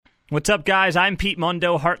What's up, guys? I'm Pete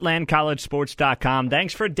Mundo, HeartlandCollegeSports.com.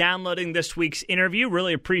 Thanks for downloading this week's interview.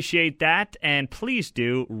 Really appreciate that. And please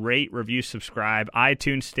do rate, review, subscribe,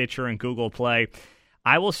 iTunes, Stitcher, and Google Play.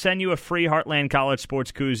 I will send you a free Heartland College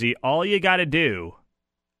Sports koozie. All you got to do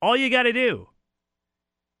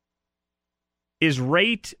is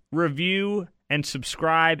rate, review, and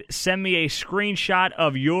subscribe. Send me a screenshot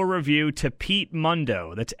of your review to Pete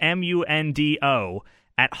Mundo. That's Mundo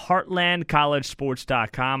at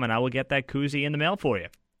HeartlandCollegeSports.com, and I will get that koozie in the mail for you.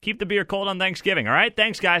 Keep the beer cold on Thanksgiving, all right?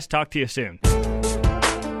 Thanks, guys. Talk to you soon.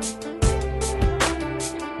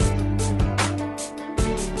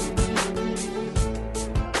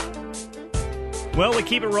 Well, we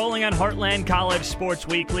keep it rolling on Heartland College Sports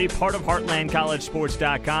Weekly, part of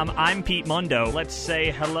HeartlandCollegeSports.com. I'm Pete Mundo. Let's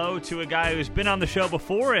say hello to a guy who's been on the show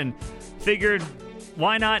before and figured,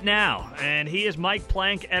 why not now? And he is Mike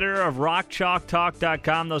Plank, editor of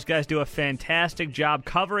RockChalkTalk.com. Those guys do a fantastic job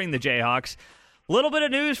covering the Jayhawks. A little bit of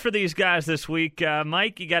news for these guys this week.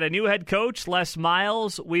 Mike, you got a new head coach, Les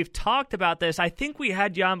Miles. We've talked about this. I think we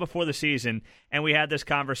had you on before the season, and we had this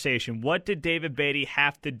conversation. What did David Beatty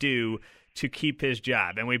have to do to keep his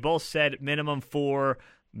job? And we both said minimum 4,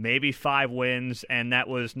 maybe 5 wins, and that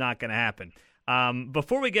was not going to happen.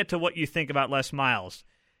 Before we get to what you think about Les Miles,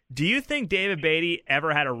 do you think David Beatty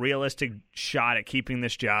ever had a realistic shot at keeping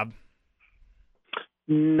this job?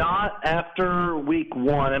 Not after week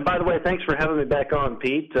 1. And by the way, thanks for having me back on,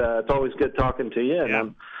 Pete. It's always good talking to you, and yeah.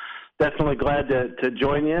 I'm definitely glad to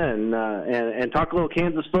join you and talk a little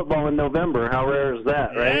Kansas football in November. How rare is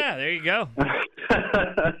that, right? Yeah, there you go.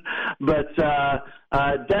 But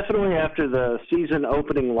definitely after the season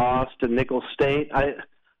opening loss to Nicholls State,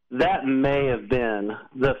 that may have been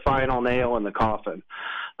the final nail in the coffin.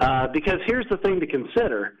 Because here's the thing to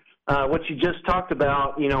consider. What you just talked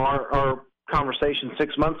about, our conversation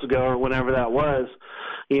 6 months ago or whenever that was,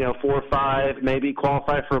 4 or 5, maybe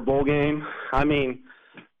qualify for a bowl game. I mean,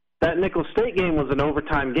 that Nicholls State game was an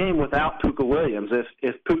overtime game without Puka Williams.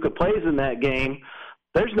 If Puka plays in that game,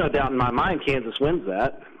 there's no doubt in my mind Kansas wins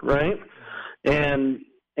that, right? And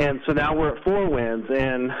so now we're at 4 wins,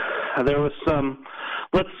 and there was some,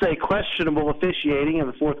 let's say, questionable officiating in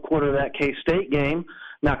the fourth quarter of that K-State game.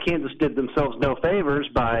 Now, Kansas did themselves no favors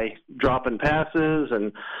by dropping passes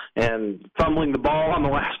and fumbling the ball on the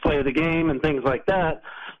last play of the game and things like that.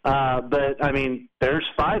 But, I mean, there's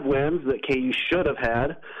 5 wins that KU should have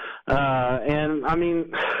had. And, I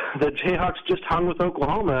mean, the Jayhawks just hung with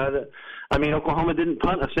Oklahoma. I mean, Oklahoma didn't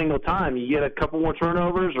punt a single time. You get a couple more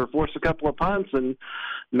turnovers or force a couple of punts, and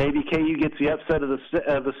maybe KU gets the upset of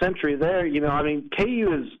the century there. I mean,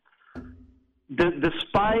 KU is,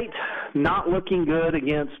 despite not looking good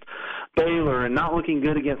against Baylor and not looking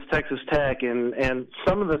good against Texas Tech and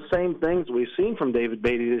some of the same things we've seen from David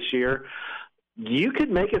Beatty this year, you could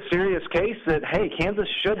make a serious case that, hey, Kansas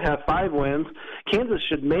should have 5 wins. Kansas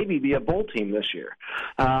should maybe be a bowl team this year.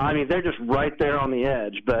 I mean, they're just right there on the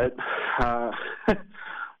edge. But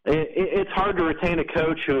it's hard to retain a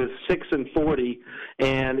coach who is 6-40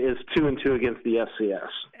 and is 2-2 against the FCS.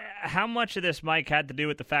 How much of this, Mike, had to do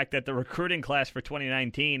with the fact that the recruiting class for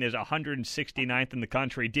 2019 is 169th in the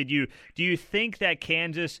country? Do you think that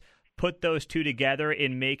Kansas put those two together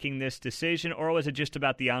in making this decision, or was it just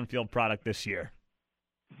about the on-field product this year?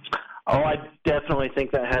 Oh, I definitely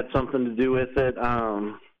think that had something to do with it.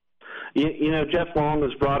 Jeff Long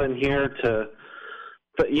was brought in here for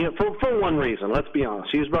one reason. Let's be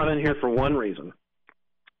honest. He was brought in here for one reason,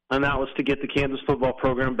 and that was to get the Kansas football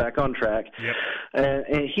program back on track. Yep.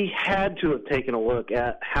 And he had to have taken a look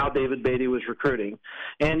at how David Beatty was recruiting.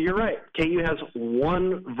 And you're right, KU has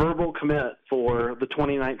 1 verbal commit for the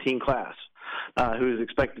 2019 class, who is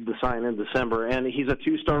expected to sign in December. And he's a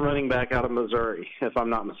 2-star running back out of Missouri, if I'm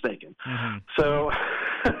not mistaken. Mm-hmm. So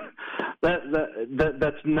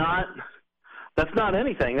that's not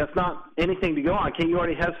anything. That's not anything to go on. KU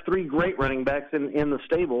already has 3 great running backs in the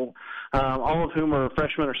stable, all of whom are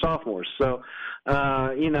freshmen or sophomores. So,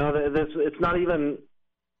 it's not even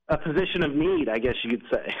a position of need, I guess you could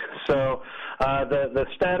say. So the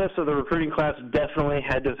status of the recruiting class definitely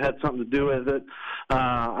had to have had something to do with it.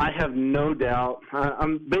 I have no doubt.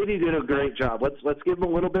 Beatty did a great job. Let's give him a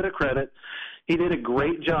little bit of credit. He did a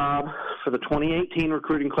great job for the 2018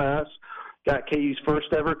 recruiting class. Got KU's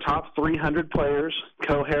first ever top 300 players,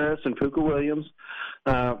 Ko Harris and Puka Williams.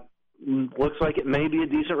 Looks like it may be a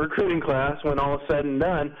decent recruiting class when all is said and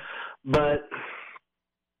done. But,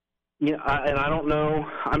 I don't know.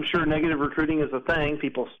 I'm sure negative recruiting is a thing.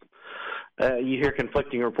 People, you hear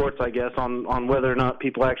conflicting reports, I guess, on whether or not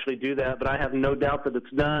people actually do that. But I have no doubt that it's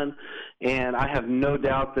done. And I have no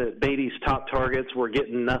doubt that Beatty's top targets were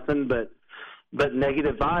getting nothing but but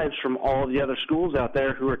negative vibes from all of the other schools out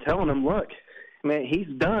there who are telling him, look, man, he's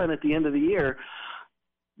done at the end of the year.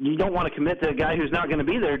 You don't want to commit to a guy who's not going to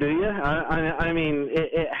be there, do you? I mean,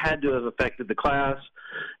 it had to have affected the class,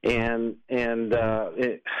 and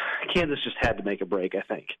Kansas just had to make a break, I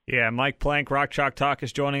think. Yeah, Mike Plank, Rock Chalk Talk,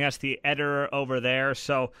 is joining us, the editor over there.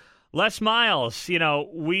 So, Les Miles,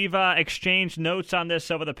 we've exchanged notes on this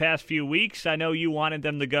over the past few weeks. I know you wanted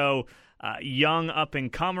them to go young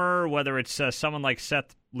up-and-comer, whether it's someone like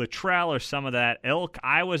Seth Littrell or some of that ilk.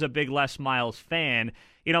 I was a big Les Miles fan.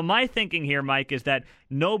 My thinking here, Mike, is that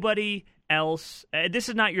nobody else this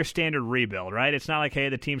is not your standard rebuild, right? It's not like, hey,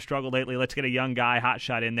 the team struggled lately, let's get a young guy,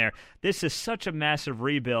 hotshot in there. This is such a massive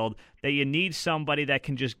rebuild that you need somebody that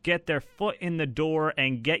can just get their foot in the door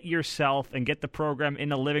and get yourself and get the program in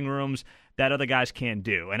the living rooms that other guys can't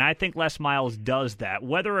do. And I think Les Miles does that.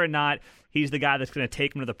 Whether or not he's the guy that's going to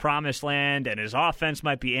take him to the promised land and his offense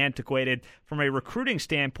might be antiquated, from a recruiting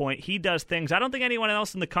standpoint, he does things I don't think anyone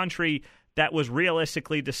else in the country that was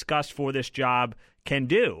realistically discussed for this job can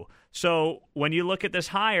do. So when you look at this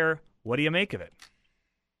hire, what do you make of it?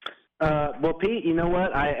 Well, Pete, you know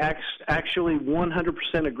what? I actually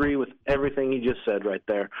 100% agree with everything you just said right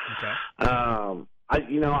there. Okay.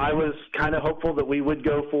 I was kind of hopeful that we would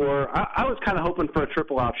go for. I was kind of hoping for a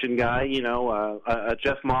triple option guy, a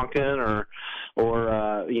Jeff Monken or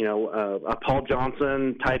a Paul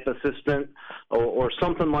Johnson type assistant or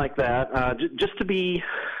something like that, just to be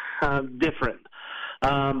different.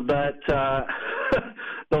 But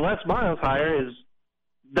the Les Miles hire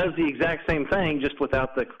does the exact same thing, just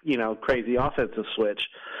without the crazy offensive switch.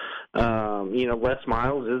 Les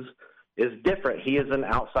Miles is different. He is an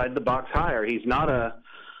outside the box hire. He's not a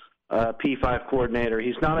P5 coordinator.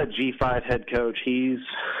 He's not a G5 head coach. He's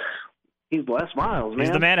Les Miles, man.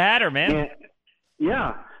 He's the Mad Hatter, man.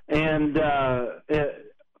 Yeah, and there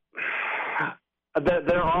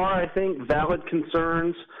are, I think, valid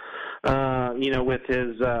concerns. With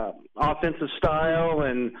his offensive style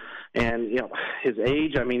and his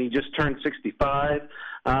age. I mean, he just turned 65.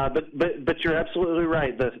 But you're absolutely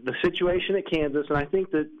right. The situation at Kansas, and I think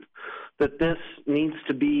that this needs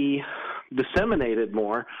to be disseminated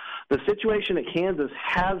more. The situation at Kansas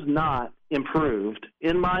has not improved,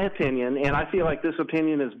 in my opinion, and I feel like this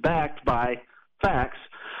opinion is backed by facts.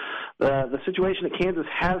 The situation at Kansas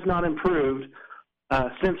has not improved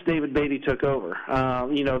since David Beatty took over.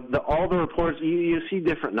 All the reports, you see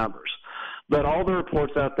different numbers, but all the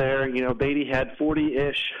reports out there, Beatty had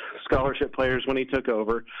 40-ish scholarship players when he took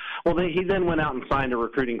over. Well, he then went out and signed a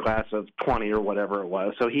recruiting class of 20 or whatever it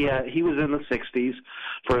was. So he was in the 60s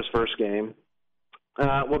for his first game.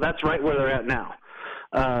 Well, that's right where they're at now,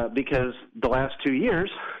 because the last 2 years,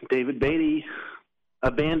 David Beatty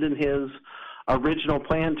abandoned his original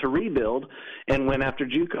plan to rebuild and went after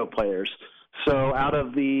JUCO players. So out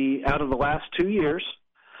of the last 2 years,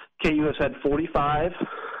 KU has had 45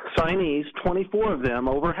 signees. 24 of them,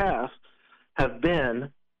 over half, have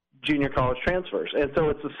been junior college transfers. And so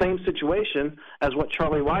it's the same situation as what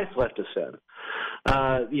Charlie Weiss left us in.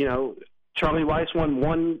 Charlie Weiss won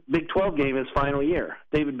one Big 12 game his final year.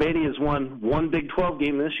 David Beatty has won one Big 12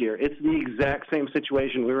 game this year. It's the exact same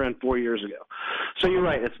situation we were in 4 years ago. So you're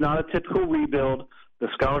right. It's not a typical rebuild. The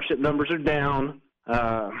scholarship numbers are down.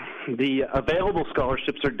 The available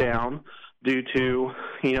scholarships are down due to,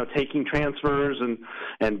 taking transfers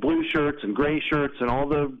and blue shirts and gray shirts and all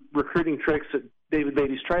the recruiting tricks that David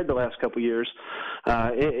Beatty's tried the last couple of years.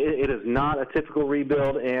 It is not a typical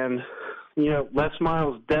rebuild, and, Les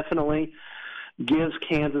Miles definitely gives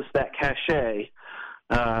Kansas that cachet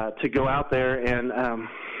to go out there. And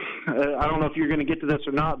I don't know if you're going to get to this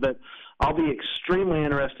or not, but I'll be extremely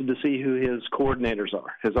interested to see who his coordinators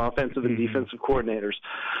are, his offensive and defensive coordinators,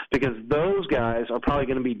 because those guys are probably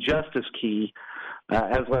going to be just as key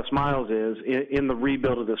as Les Miles is in the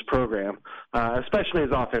rebuild of this program, especially as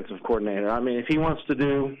offensive coordinator. I mean, if he wants to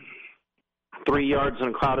do 3 yards in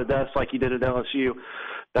a cloud of dust like he did at LSU,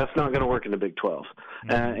 that's not going to work in the Big 12.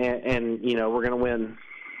 And we're going to win.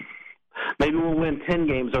 Maybe we'll win 10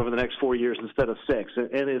 games over the next 4 years instead of 6,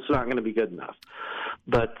 and it's not going to be good enough.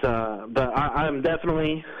 But I'm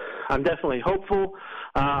definitely hopeful.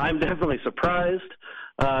 I'm definitely surprised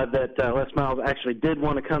that Les Miles actually did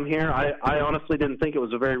want to come here. I honestly didn't think it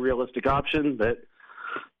was a very realistic option, but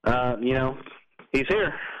he's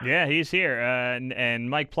here. Yeah, he's here. And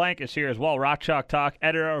Mike Plank is here as well. Rock Chalk Talk,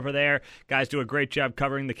 editor over there. Guys do a great job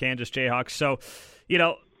covering the Kansas Jayhawks. So,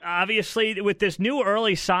 obviously, with this new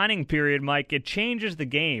early signing period, Mike, it changes the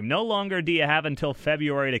game. No longer do you have until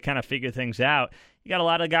February to kind of figure things out. you got a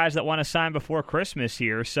lot of guys that want to sign before Christmas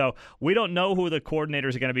here. So we don't know who the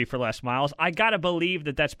coordinators are going to be for Les Miles. I got to believe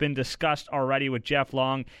that that's been discussed already with Jeff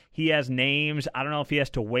Long. He has names. I don't know if he has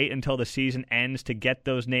to wait until the season ends to get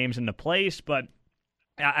those names into place, but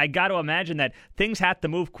I got to imagine that things have to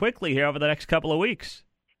move quickly here over the next couple of weeks.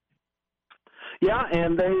 Yeah,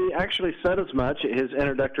 and they actually said as much at his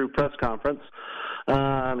introductory press conference.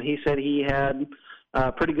 He said he had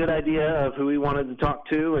a pretty good idea of who he wanted to talk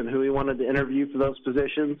to and who he wanted to interview for those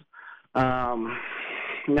positions.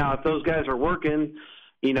 Now, if those guys are working,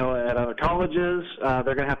 at other colleges, they're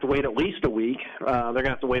going to have to wait at least a week. They're going to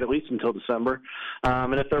have to wait at least until December.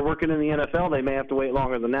 And if they're working in the NFL, they may have to wait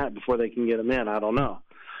longer than that before they can get them in. I don't know.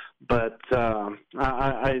 But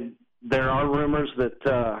there are rumors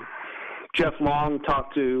that Jeff Long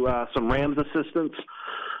talked to some Rams assistants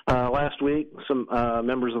last week, some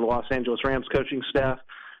members of the Los Angeles Rams coaching staff.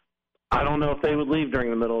 I don't know if they would leave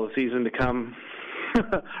during the middle of the season to come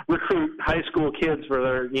recruit high school kids for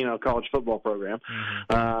their, college football program.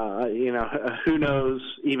 Mm-hmm. Who knows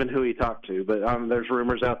even who he talked to, but there's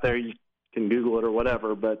rumors out there. You can Google it or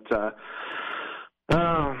whatever, but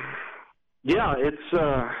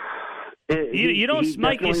it's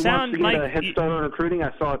Mike, you sound like a head start on recruiting.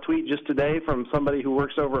 I saw a tweet just today from somebody who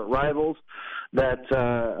works over at Rivals that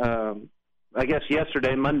I guess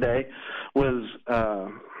yesterday, Monday, was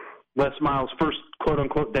Les Miles' first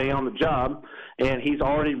quote-unquote day on the job, and he's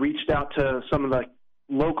already reached out to some of the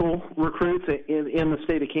local recruits in the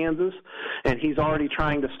state of Kansas, and he's already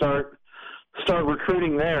trying to start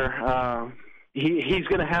recruiting there. He's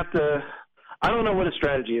going to have to – I don't know what his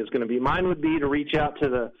strategy is going to be. Mine would be to reach out to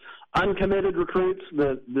the uncommitted recruits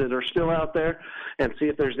that are still out there and see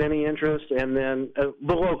if there's any interest, and then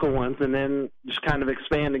the local ones, and then just kind of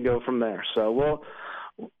expand and go from there. So,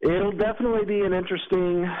 it'll definitely be an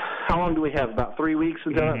interesting – how long do we have? About 3 weeks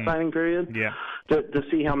until that signing period? Yeah. To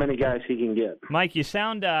see how many guys he can get. Mike, you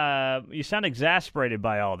sound exasperated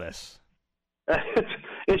by all this.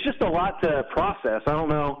 It's just a lot to process. I don't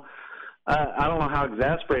know how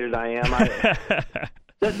exasperated I am.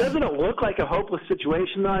 Doesn't it look like a hopeless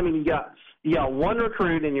situation, though? I mean, you got one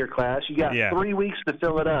recruit in your class. You got 3 weeks to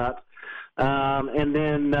fill it up, and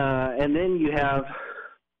then you have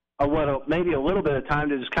maybe a little bit of time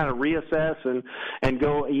to just kind of reassess and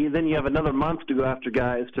go. Then you have another month to go after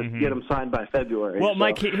guys to get them signed by February. Well, so,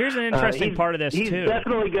 Mike, here's an interesting part of this he's too. He's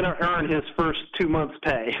definitely going to earn his first 2 months'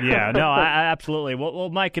 pay. Yeah, no, absolutely.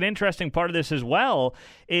 Well, Mike, an interesting part of this as well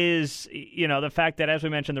is the fact that, as we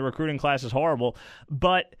mentioned, the recruiting class is horrible,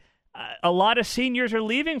 but a lot of seniors are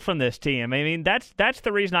leaving from this team. I mean, that's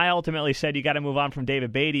the reason I ultimately said you got to move on from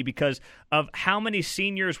David Beatty, because of how many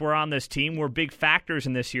seniors were on this team, were big factors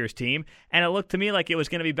in this year's team, and it looked to me like it was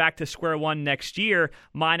going to be back to square one next year,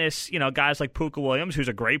 minus guys like Puka Williams, who's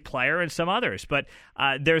a great player, and some others. But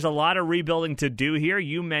there's a lot of rebuilding to do here.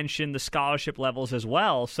 You mentioned the scholarship levels as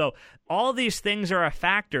well, so all these things are a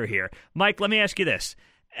factor here. Mike, let me ask you this: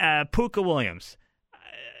 Puka Williams,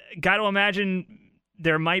 got to imagine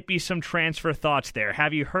there might be some transfer thoughts there.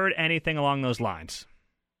 Have you heard anything along those lines?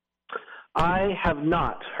 I have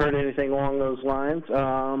not heard anything along those lines.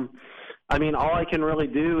 I mean, all I can really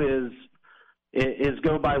do is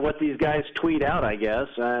go by what these guys tweet out, I guess.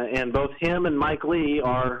 And both him and Mike Lee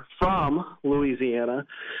are from Louisiana,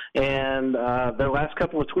 and their last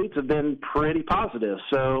couple of tweets have been pretty positive.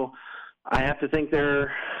 So I have to think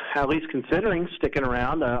they're at least considering sticking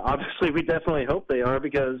around. Obviously, we definitely hope they are,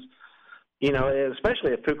 because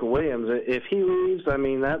especially if Puka Williams, if he leaves, I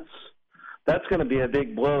mean, that's going to be a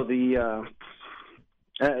big blow. You're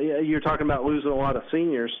talking about losing a lot of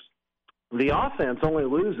seniors. The offense only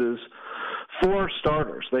loses 4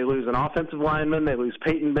 starters. They lose an offensive lineman, they lose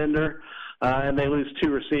Peyton Bender, and they lose 2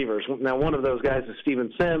 receivers. Now, one of those guys is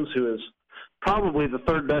Steven Sims, who is probably the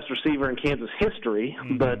 3rd best receiver in Kansas history,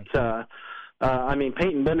 but I mean,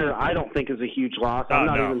 Peyton Bender, I don't think is a huge loss. I'm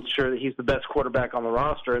not even sure that he's the best quarterback on the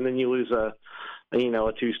roster, and then you lose a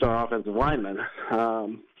 2-star offensive lineman.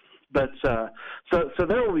 So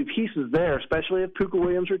there will be pieces there, especially if Puka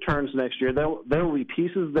Williams returns next year. There will be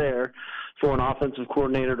pieces there for an offensive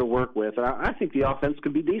coordinator to work with. And I think the offense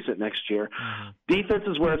could be decent next year. Mm-hmm. Defense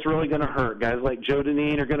is where it's really going to hurt. Guys like Joe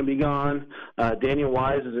Dineen are going to be gone. Daniel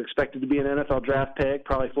Wise is expected to be an NFL draft pick,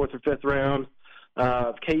 probably 4th or 5th round.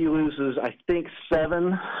 KU loses, I think,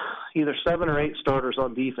 either 7 or 8 starters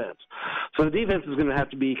on defense. So the defense is going to have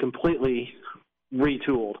to be completely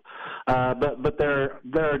retooled. But there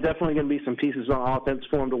are definitely going to be some pieces on offense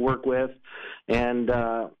for them to work with. And,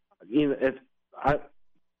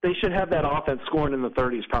 they should have that offense scoring in the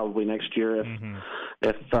 30s probably next year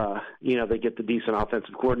if they get the decent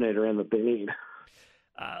offensive coordinator in that they need.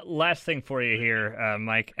 Last thing for you here,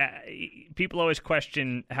 Mike. People always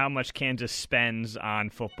question how much Kansas spends on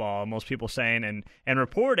football. Most people saying and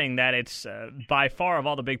reporting that it's by far of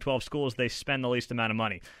all the Big 12 schools, they spend the least amount of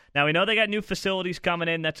money. Now, we know they got new facilities coming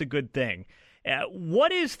in. That's a good thing.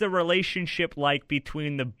 What is the relationship like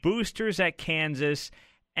between the boosters at Kansas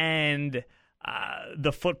and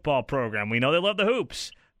the football program? We know they love the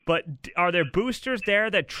hoops. But are there boosters there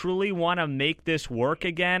that truly want to make this work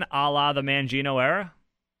again, a la the Mangino era?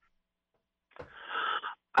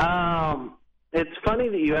 It's funny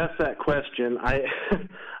that you asked that question.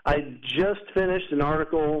 I just finished an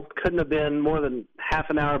article, couldn't have been more than half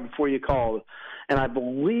an hour before you called, and I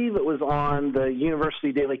believe it was on the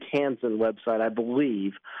University Daily Kansan website, I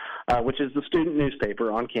believe, which is the student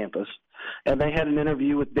newspaper on campus. And they had an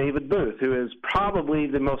interview with David Booth, who is probably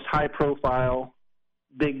the most high-profile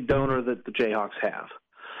big donor that the Jayhawks have.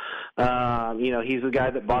 He's the guy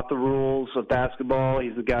that bought the rules of basketball.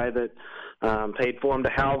 He's the guy that paid for him to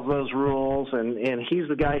house those rules, and he's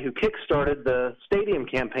the guy who kickstarted the stadium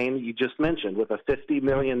campaign that you just mentioned with a $50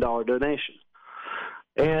 million donation.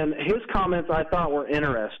 And his comments I thought were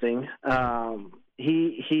interesting.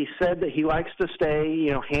 He said that he likes to stay,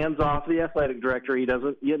 hands off the athletic director. He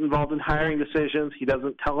doesn't get involved in hiring decisions. He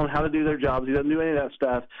doesn't tell them how to do their jobs. He doesn't do any of that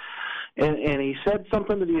stuff. And he said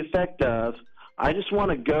something to the effect of, I just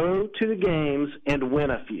want to go to the games and win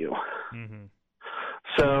a few. Mm-hmm.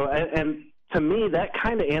 So, and to me, that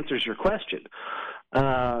kind of answers your question.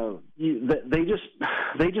 They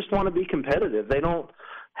just want to be competitive. They don't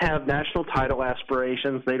have national title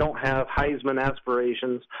aspirations. They don't have Heisman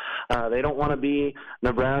aspirations. They don't want to be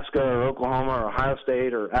Nebraska or Oklahoma or Ohio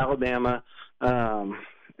State or Alabama.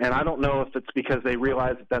 And I don't know if it's because they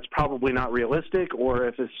realize that that's probably not realistic, or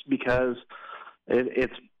if it's because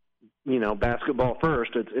it's basketball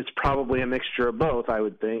first. It's probably a mixture of both, I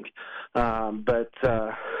would think. But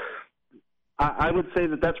I would say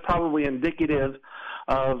that that's probably indicative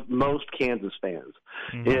of most Kansas fans.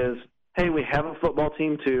 Mm-hmm. Is, hey, we have a football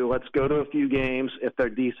team too. Let's go to a few games if they're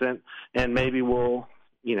decent, and maybe we'll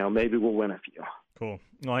win a few. Cool.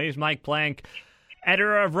 Well, he's Mike Plank,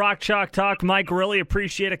 editor of Rock Chalk Talk. Mike, really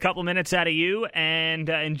appreciate a couple minutes out of you, and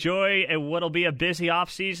enjoy what'll be a busy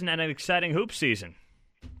offseason and an exciting hoop season.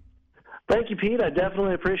 Thank you, Pete. I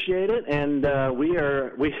definitely appreciate it, and we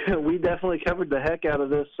definitely covered the heck out of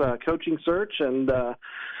this coaching search, and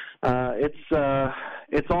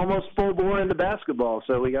it's almost full bore into basketball.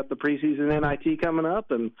 So we got the preseason NIT coming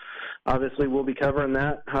up, and obviously we'll be covering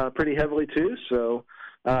that pretty heavily too. So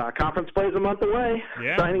conference play's a month away.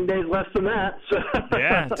 Yeah. Signing day's less than that. So.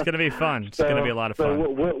 Yeah, it's going to be fun. It's going to be a lot of fun.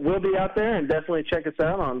 So we'll be out there, and definitely check us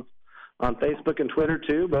out on Facebook and Twitter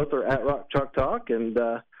too. Both are at Rock Chalk Talk, and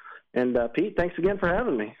Pete, thanks again for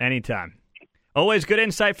having me. Anytime. Always good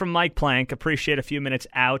insight from Mike Plank. Appreciate a few minutes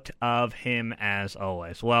out of him as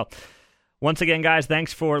always. Well, once again, guys,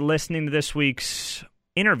 thanks for listening to this week's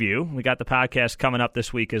interview. We got the podcast coming up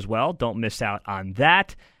this week as well. Don't miss out on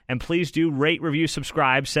that. And please do rate, review,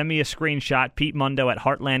 subscribe. Send me a screenshot, Pete Mundo at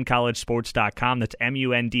heartlandcollegesports.com. That's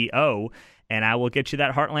MUNDO. And I will get you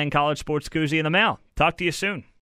that Heartland College Sports koozie in the mail. Talk to you soon.